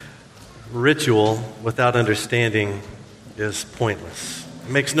Ritual without understanding is pointless.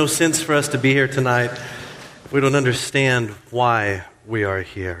 It makes no sense for us to be here tonight if we don't understand why we are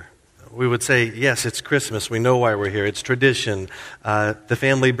here. We would say, yes, it's Christmas. We know why we're here. It's tradition. The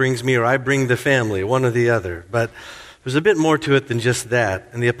family brings me or I bring the family, one or the other. But there's a bit more to it than just that.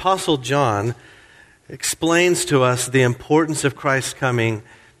 And the Apostle John explains to us the importance of Christ's coming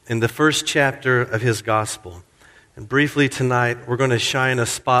in the first chapter of his gospel. And briefly tonight, we're going to shine a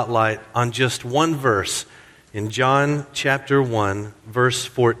spotlight on just one verse in John chapter 1, verse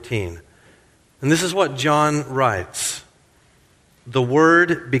 14. And this is what John writes. The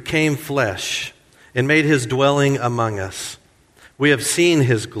Word became flesh and made his dwelling among us. We have seen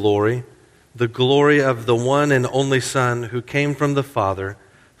his glory, the glory of the one and only Son who came from the Father,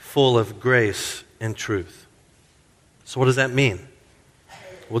 full of grace and truth. So what does that mean?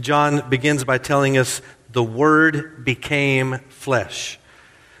 Well, John begins by telling us the Word became flesh.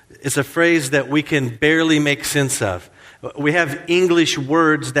 It's a phrase that we can barely make sense of. We have English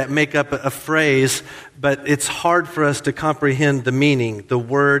words that make up a phrase, but it's hard for us to comprehend the meaning. The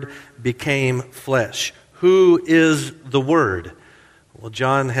Word became flesh. Who is the Word? Well,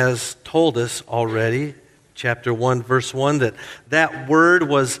 John has told us already, chapter 1, verse 1, that Word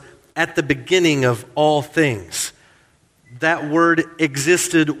was at the beginning of all things. That Word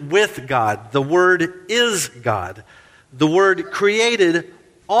existed with God. The Word is God. The Word created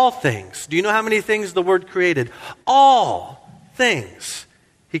all things. Do you know how many things the Word created? All things.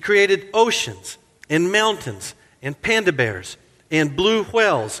 He created oceans and mountains and panda bears and blue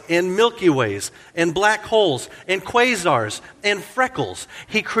whales and Milky Ways and black holes and quasars and freckles.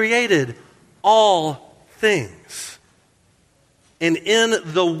 He created all things. And in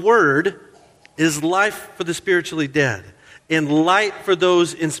the Word is life for the spiritually dead, and light for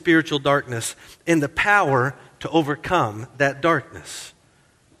those in spiritual darkness, and the power to overcome that darkness.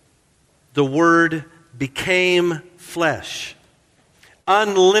 The Word became flesh.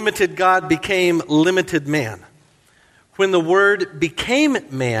 Unlimited God became limited man. When the Word became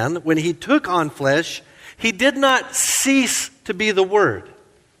man, when he took on flesh, he did not cease to be the Word.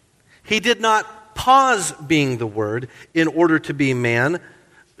 He did not pause being the Word in order to be man,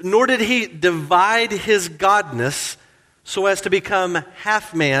 nor did he divide his godness so as to become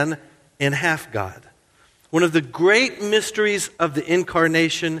half man and half God. One of the great mysteries of the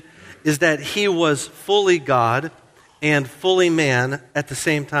incarnation is that he was fully God and fully man at the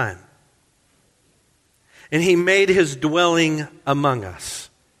same time. And he made his dwelling among us.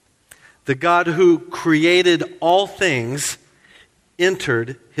 The God who created all things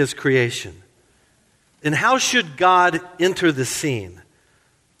entered his creation. And how should God enter the scene?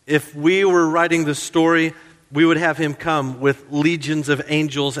 If we were writing the story, we would have him come with legions of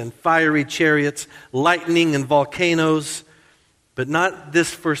angels and fiery chariots, lightning and volcanoes. But not this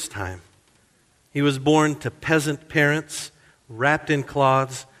first time. He was born to peasant parents, wrapped in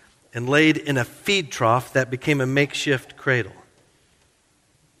cloths, and laid in a feed trough that became a makeshift cradle.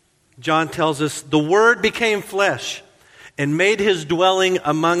 John tells us, the Word became flesh and made his dwelling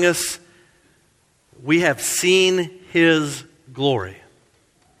among us. We have seen his glory.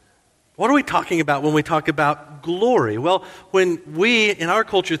 What are we talking about when we talk about glory? Well, when we, in our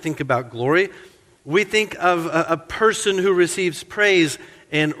culture, think about glory, we think of a person who receives praise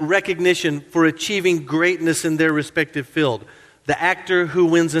and recognition for achieving greatness in their respective field. The actor who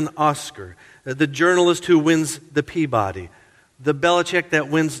wins an Oscar, the journalist who wins the Peabody, the Belichick that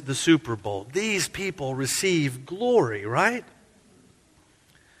wins the Super Bowl. These people receive glory, right?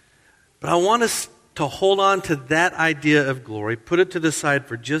 But I want us to hold on to that idea of glory, put it to the side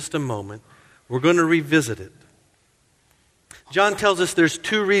for just a moment. We're going to revisit it. John tells us there's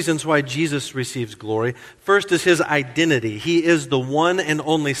two reasons why Jesus receives glory. First is his identity. He is the one and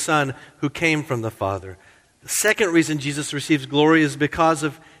only Son who came from the Father. The second reason Jesus receives glory is because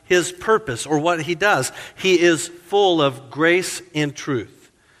of his purpose, or what he does. He is full of grace and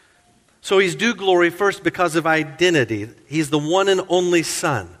truth. So he's due glory first because of identity. He's the one and only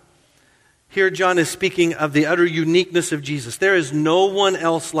Son. Here John is speaking of the utter uniqueness of Jesus. There is no one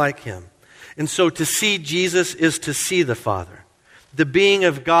else like him. And so to see Jesus is to see the Father. The being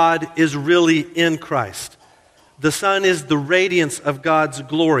of God is really in Christ. The Son is the radiance of God's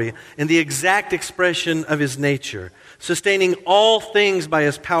glory and the exact expression of his nature, sustaining all things by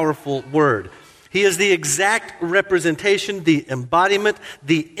his powerful word. He is the exact representation, the embodiment,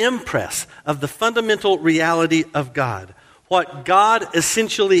 the impress of the fundamental reality of God. What God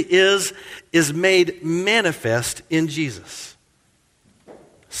essentially is made manifest in Jesus.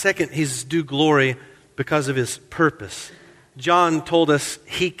 Second, he's due glory because of his purpose. John told us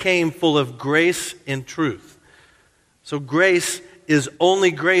he came full of grace and truth. So grace is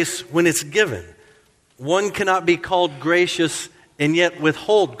only grace when it's given. One cannot be called gracious and yet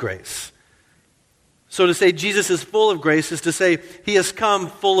withhold grace. So to say Jesus is full of grace is to say he has come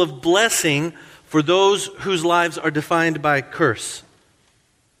full of blessing for those whose lives are defined by curse.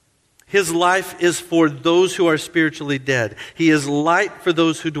 His life is for those who are spiritually dead. He is light for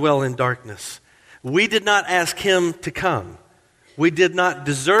those who dwell in darkness. We did not ask him to come. We did not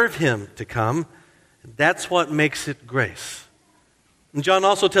deserve him to come. That's what makes it grace. And John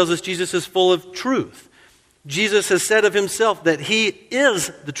also tells us Jesus is full of truth. Jesus has said of himself that he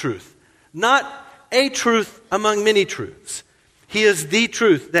is the truth, not a truth among many truths. He is the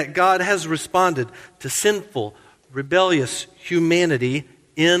truth that God has responded to sinful, rebellious humanity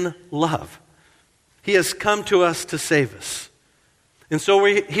in love. He has come to us to save us. And so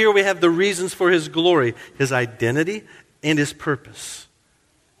here we have the reasons for his glory, his identity, and his purpose.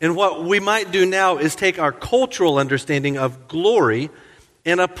 And what we might do now is take our cultural understanding of glory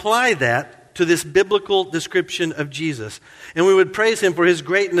and apply that to this biblical description of Jesus. And we would praise him for his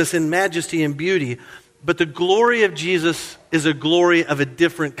greatness and majesty and beauty, but the glory of Jesus is a glory of a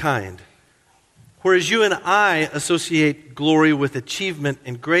different kind. Whereas you and I associate glory with achievement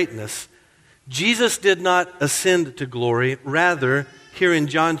and greatness, Jesus did not ascend to glory. Rather, here in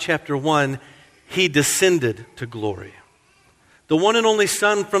John chapter 1, he descended to glory. The one and only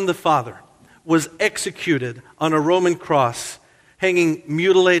Son from the Father was executed on a Roman cross, hanging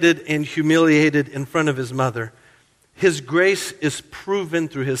mutilated and humiliated in front of his mother. His grace is proven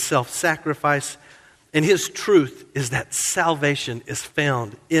through his self-sacrifice, and his truth is that salvation is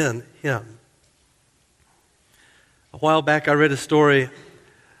found in him. A while back, I read a story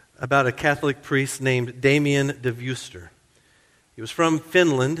about a Catholic priest named Damien de Veuster. He was from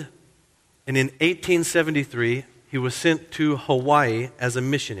Finland, and in 1873, he was sent to Hawaii as a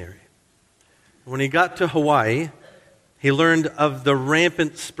missionary. When he got to Hawaii, he learned of the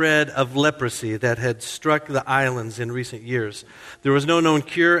rampant spread of leprosy that had struck the islands in recent years. There was no known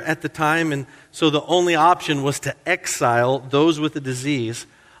cure at the time, and so the only option was to exile those with the disease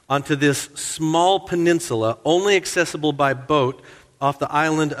onto this small peninsula, only accessible by boat off the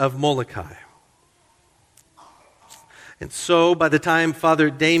island of Molokai. And so, by the time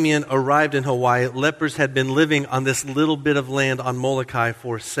Father Damien arrived in Hawaii, lepers had been living on this little bit of land on Molokai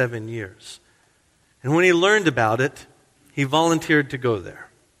for 7 years. And when he learned about it, he volunteered to go there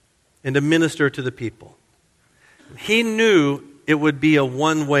and to minister to the people. He knew it would be a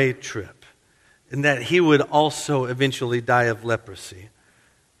one-way trip and that he would also eventually die of leprosy.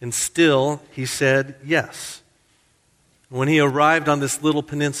 And still, he said yes. When he arrived on this little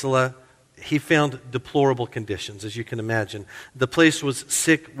peninsula, he found deplorable conditions, as you can imagine. The place was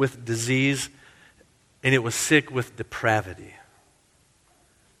sick with disease, and it was sick with depravity.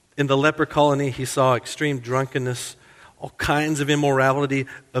 In the leper colony, he saw extreme drunkenness, all kinds of immorality,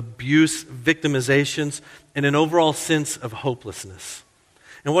 abuse, victimizations, and an overall sense of hopelessness.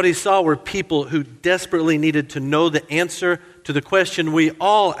 And what he saw were people who desperately needed to know the answer to the question we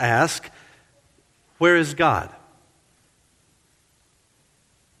all ask, where is God?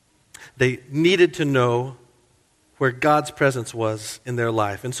 They needed to know where God's presence was in their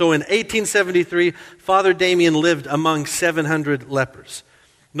life. And so in 1873, Father Damien lived among 700 lepers.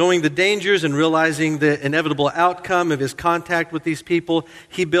 Knowing the dangers and realizing the inevitable outcome of his contact with these people,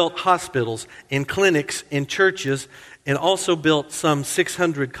 he built hospitals and clinics and churches and also built some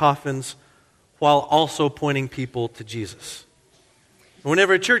 600 coffins while also pointing people to Jesus.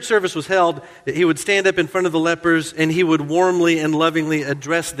 Whenever a church service was held, he would stand up in front of the lepers and he would warmly and lovingly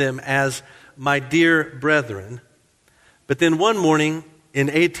address them as my dear brethren. But then one morning in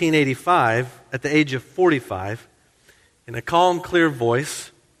 1885, at the age of 45, in a calm, clear voice,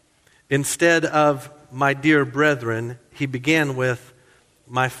 instead of my dear brethren, he began with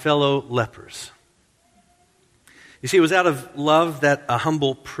my fellow lepers. You see, it was out of love that a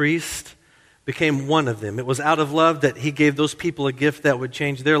humble priest became one of them. It was out of love that he gave those people a gift that would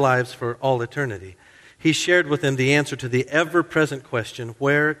change their lives for all eternity. He shared with them the answer to the ever-present question,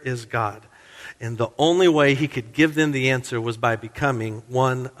 where is God? And the only way he could give them the answer was by becoming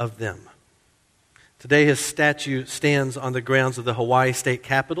one of them. Today his statue stands on the grounds of the Hawaii State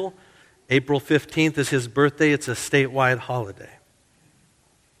Capitol. April 15th is his birthday. It's a statewide holiday.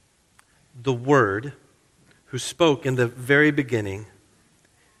 The Word, who spoke in the very beginning,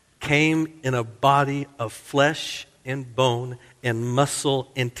 came in a body of flesh and bone and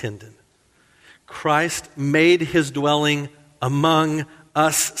muscle and tendon. Christ made his dwelling among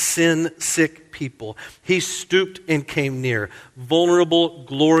us sin-sick people. He stooped and came near, vulnerable,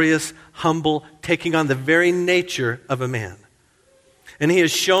 glorious, humble, taking on the very nature of a man. And he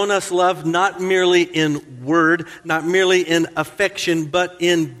has shown us love not merely in word, not merely in affection, but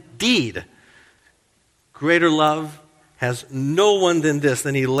in deed. Greater love has no one than this,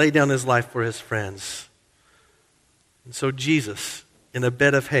 than he laid down his life for his friends. And so Jesus in a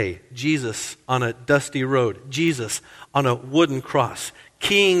bed of hay, Jesus on a dusty road, Jesus on a wooden cross,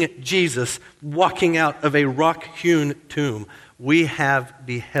 King Jesus walking out of a rock-hewn tomb, we have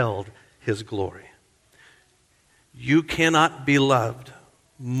beheld his glory. You cannot be loved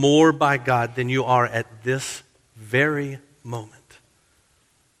more by God than you are at this very moment.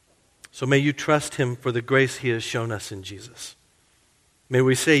 So may you trust him for the grace he has shown us in Jesus. May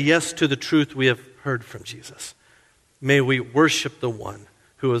we say yes to the truth we have heard from Jesus. May we worship the one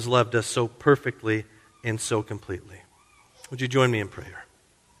who has loved us so perfectly and so completely. Would you join me in prayer?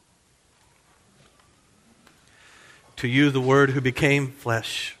 To you, the Word who became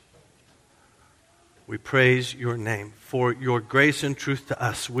flesh, we praise your name. For your grace and truth to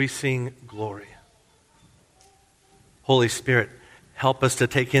us, we sing glory. Holy Spirit, help us to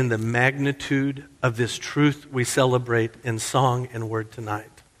take in the magnitude of this truth we celebrate in song and word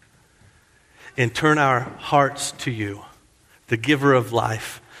tonight. And turn our hearts to you, the giver of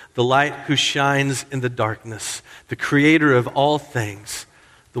life, the light who shines in the darkness, the creator of all things,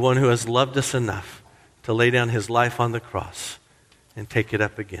 the one who has loved us enough to lay down his life on the cross and take it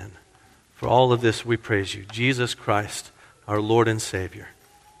up again. For all of this we praise you. Jesus Christ, our Lord and Savior.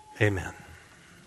 Amen.